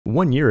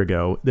1 year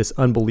ago, this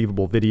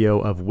unbelievable video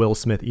of Will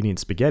Smith eating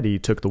spaghetti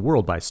took the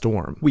world by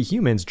storm. We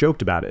humans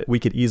joked about it. We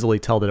could easily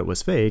tell that it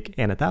was fake,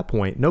 and at that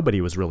point,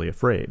 nobody was really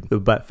afraid.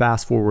 But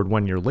fast forward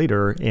 1 year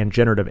later, and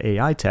generative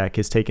AI tech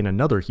has taken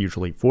another huge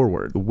leap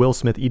forward. Will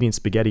Smith eating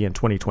spaghetti in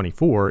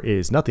 2024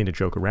 is nothing to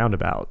joke around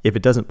about. If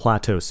it doesn't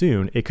plateau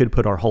soon, it could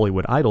put our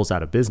Hollywood idols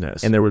out of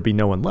business, and there would be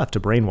no one left to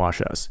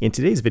brainwash us. In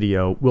today's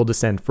video, we'll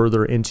descend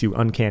further into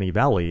Uncanny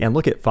Valley and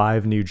look at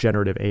 5 new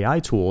generative AI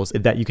tools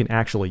that you can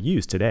actually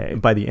use today.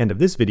 By the end of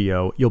this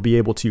video, you'll be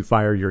able to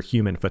fire your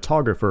human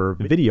photographer,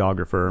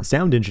 videographer,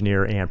 sound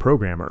engineer, and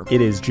programmer.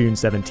 It is June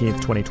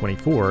 17th,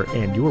 2024,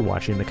 and you're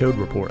watching The Code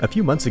Report. A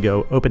few months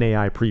ago,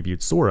 OpenAI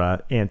previewed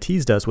Sora and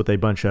teased us with a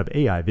bunch of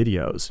AI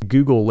videos.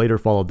 Google later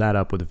followed that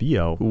up with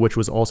Veo, which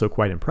was also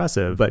quite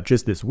impressive, but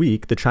just this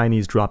week, the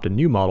Chinese dropped a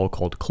new model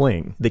called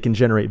Kling. They can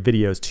generate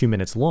videos 2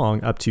 minutes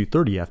long up to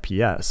 30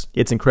 FPS.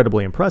 It's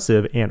incredibly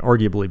impressive and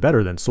arguably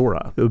better than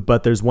Sora.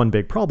 But there's one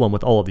big problem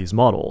with all of these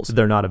models.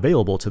 They're not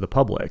available to the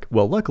public.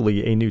 Well,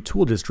 luckily, a new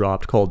tool just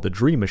dropped called the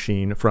Dream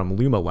Machine from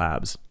Luma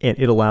Labs, and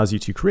it allows you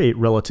to create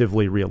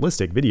relatively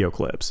realistic video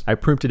clips. I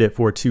prompted it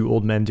for 2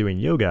 old men doing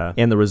yoga,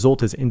 and the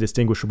result is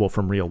indistinguishable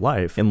from real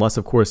life, unless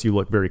of course you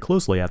look very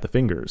closely at the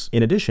fingers.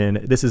 In addition,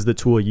 this is the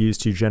tool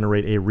used to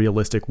generate a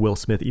realistic Will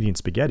Smith eating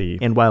spaghetti,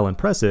 and while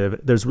impressive,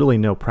 there's really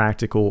no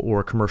practical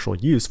or commercial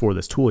use for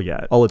this tool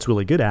yet. All it's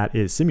really good at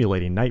is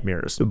simulating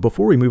nightmares.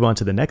 Before we move on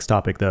to the next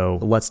topic though,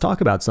 let's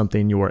talk about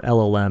something your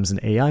LLMs and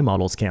AI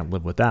models can't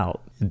live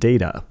without: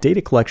 data.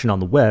 Data collection on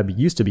the web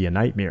used to be a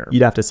nightmare.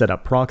 You'd have to set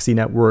up proxy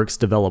networks,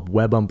 develop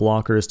web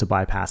unblockers to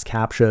bypass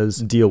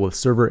CAPTCHAs, deal with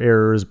server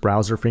errors,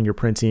 browser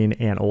fingerprinting,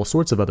 and all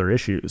sorts of other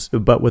issues.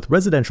 But with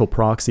residential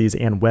proxies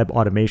and web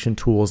automation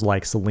tools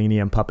like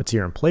Selenium,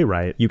 Puppeteer, and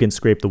Playwright, you can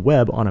scrape the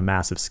web on a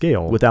massive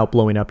scale without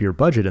blowing up your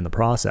budget in the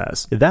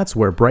process. That's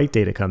where Bright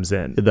Data comes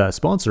in, the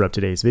sponsor of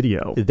today's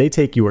video. They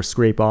take your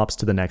scrape ops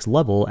to the next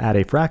level at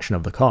a fraction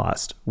of the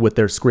cost. With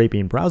their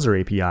scraping browser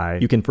API,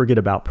 you can forget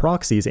about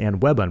proxies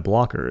and web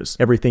unblockers.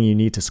 Everything you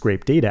need to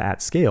scrape data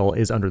at scale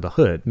is under the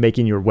hood,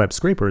 making your web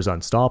scrapers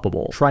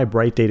unstoppable. Try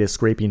Bright Data's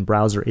scraping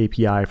browser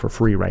API for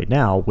free right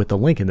now with the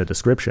link in the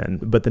description.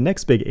 But the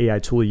next big AI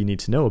tool you need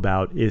to know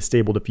about is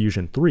Stable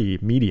Diffusion 3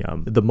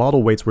 Medium. The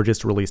model weights were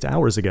just released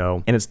hours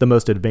ago, and it's the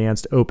most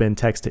advanced open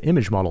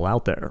text-to-image model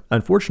out there.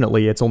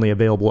 Unfortunately, it's only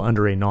available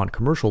under a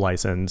non-commercial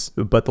license,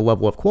 but the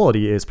level of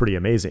quality is pretty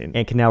amazing,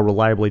 and can now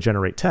reliably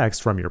generate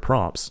text from your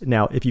prompts.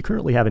 Now, if you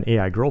currently have an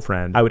AI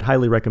girlfriend, I would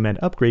highly recommend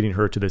upgrading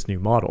her to this new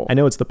model. I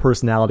know it's the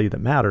personality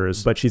that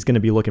matters, but she's going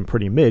to be looking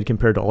pretty mid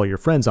compared to all your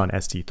friends on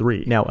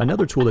ST3. Now,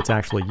 another tool that's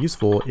actually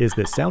useful is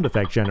this sound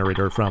effect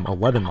generator from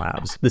 11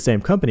 Labs, the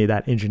same company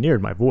that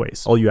engineered my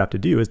voice. All you have to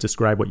do is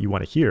describe what you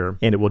want to hear,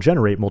 and it will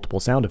generate multiple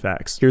sound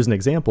effects. Here's an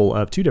example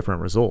of 2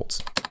 different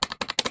results.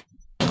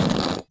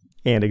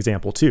 And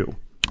example 2.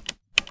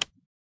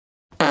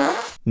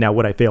 Now,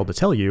 what I failed to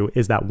tell you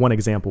is that one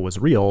example was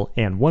real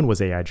and one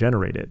was AI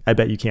generated. I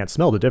bet you can't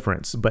smell the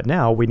difference, but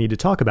now we need to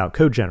talk about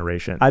code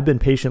generation. I've been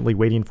patiently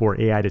waiting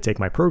for AI to take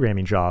my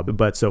programming job,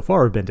 but so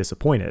far I've been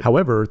disappointed.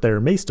 However,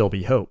 there may still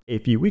be hope. A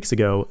few weeks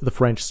ago, the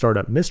French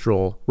startup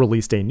Mistral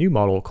released a new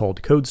model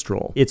called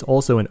CodeStrol. It's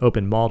also an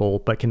open model,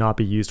 but cannot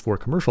be used for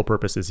commercial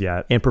purposes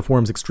yet, and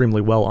performs extremely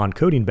well on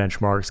coding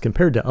benchmarks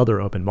compared to other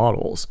open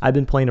models. I've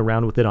been playing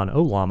around with it on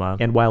Ollama,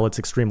 and while it's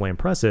extremely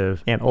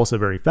impressive and also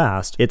very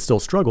fast, it still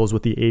struggles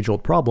with the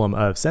age-old problem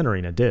of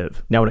centering a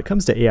div. Now, when it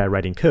comes to AI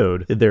writing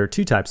code, there are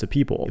 2 types of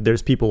people.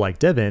 There's people like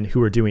Devin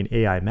who are doing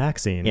AI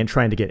maxing and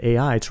trying to get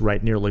AI to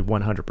write nearly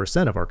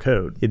 100% of our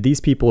code. These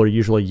people are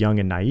usually young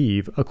and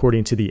naive,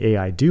 according to the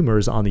AI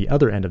doomers on the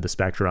other end of the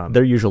spectrum.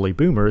 They're usually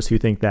boomers who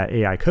think that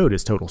AI code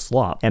is total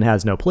slop and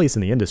has no place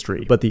in the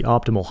industry, but the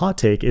optimal hot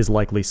take is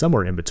likely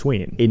somewhere in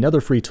between.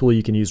 Another free tool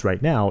you can use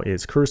right now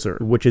is Cursor,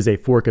 which is a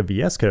fork of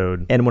VS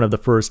Code and one of the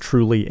first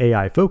truly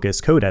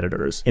AI-focused code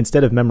editors.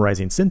 Instead of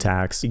memorizing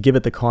syntax, give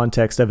it the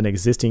context of an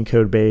existing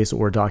code base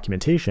or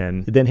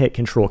documentation, then hit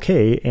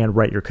Ctrl-K and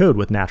write your code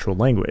with natural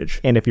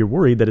language. And if you're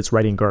worried that it's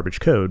writing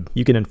garbage code,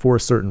 you can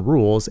enforce certain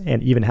rules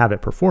and even have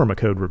it perform a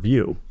code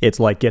review.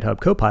 It's like GitHub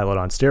Copilot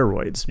on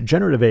steroids.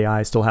 Generative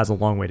AI still has a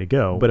long way to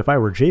go, but if I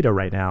were Jada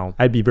right now,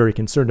 I'd be very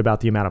concerned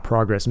about the amount of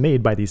progress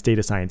made by these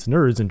data science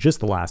nerds in just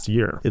the last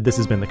year. This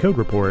has been The Code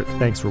Report.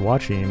 Thanks for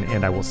watching,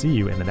 and I will see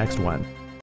you in the next one.